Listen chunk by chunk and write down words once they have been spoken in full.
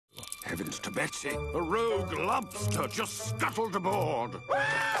Betsy. A rogue lobster just scuttled aboard.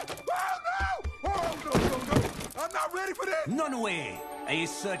 Ah! Oh, no! Oh, no. I'm not ready for this. None way. I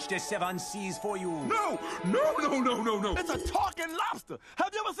searched the 7 seas for you. No. It's a talking lobster. Have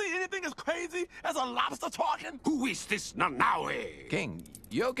you ever seen anything as crazy as a lobster talking? Who is this Nanaue? King,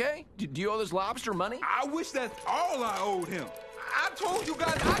 you okay? Do you owe this lobster money? I wish that's all I owed him. I told you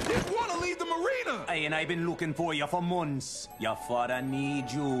guys I didn't want to leave the marina. Hey, and I've been looking for you for months. Your father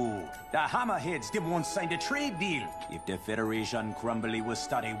needs you. The hammerheads, they won't sign the trade deal. If the Federation Crumbly will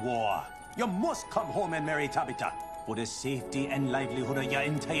start a war, you must come home and marry Tabitha. For the safety and livelihood of your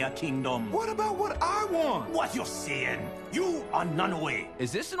entire kingdom. What about what I want? What you saying? You are Nanaue.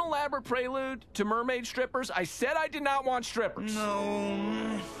 Is this an elaborate prelude to mermaid strippers? I said I did not want strippers. No,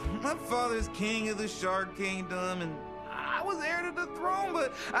 my father's king of the Shark Kingdom, and I was heir to the throne,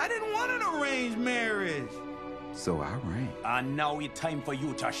 but I didn't want an arranged marriage. So I ran. And now it's time for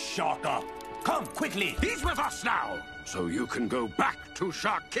you to shark up. Come, quickly. He's with us now, so you can go back to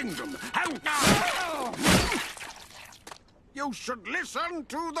Shark Kingdom. And you should listen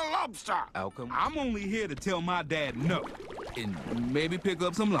to the lobster. Outcome? I'm only here to tell my dad no, and maybe pick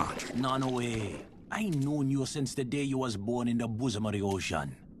up some laundry. Nanaue, I known you since the day you was born in the bosom of the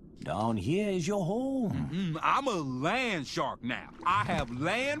ocean. Down here is your home. I'm a land shark now. I have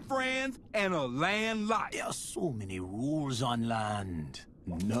land friends and a land life. There are so many rules on land.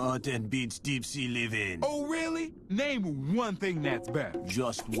 Nothing beats deep sea living. Oh, really? Name one thing that's better.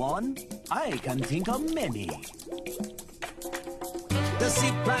 Just one? I can think of many. The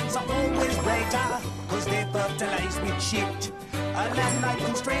sea plants are always brighter, cause they fertilize with shit. A land life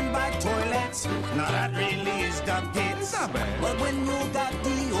constrained by toilets, now that really is the pits. It's not bad. But when you got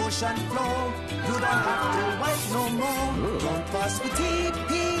the ocean flow, you don't have to wipe no more. Don't fuss with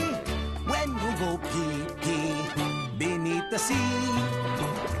TP when you go pee-pee. Beneath the sea,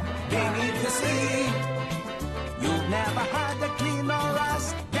 beneath the sea. You've never had a cleaner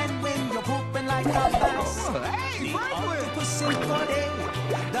ass than when you're pooping like a bass. Hey, Franklin!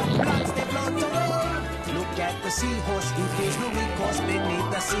 The bloods they float away. Look at the seahorse, he feels no recourse beneath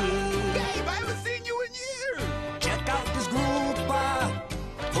the sea. Dave, I haven't seen you in years! Check out this grouper,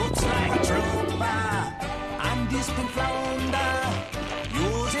 looks like a trooper. And this pink flounder,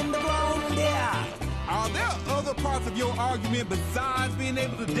 using the ground there. Are there other parts of your argument besides being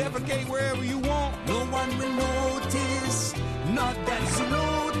able to defecate wherever you want? No one will notice, not that you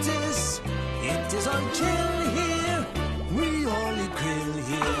notice. It is until here, we only grill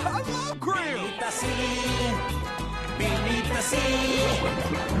here. I love grill! Beneath the sea, beneath the sea.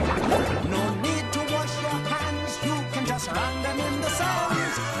 No need to wash your hands, you can just run them in the sand.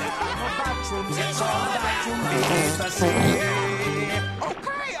 There are no bathrooms, it's all a bathroom beneath the sea.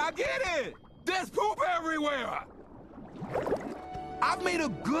 Okay, I get it! There's poop everywhere! I've made a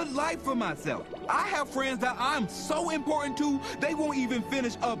good life for myself. I have friends that I'm so important to, they won't even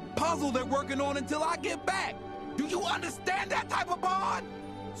finish a puzzle they're working on until I get back. Do you understand that type of bond?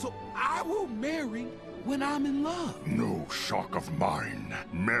 So I will marry when I'm in love. No shark of mine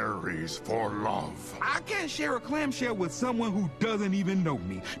marries for love. I can't share a clamshell with someone who doesn't even know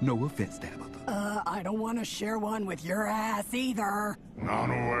me. No offense, Tabitha. I don't want to share one with your ass either.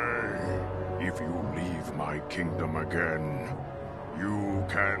 Nanaue, if you leave my kingdom again, you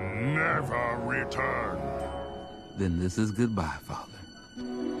can never return. Then this is goodbye, Father.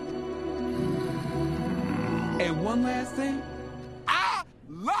 And one last thing. I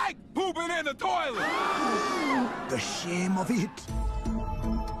like pooping in the toilet! The shame of it.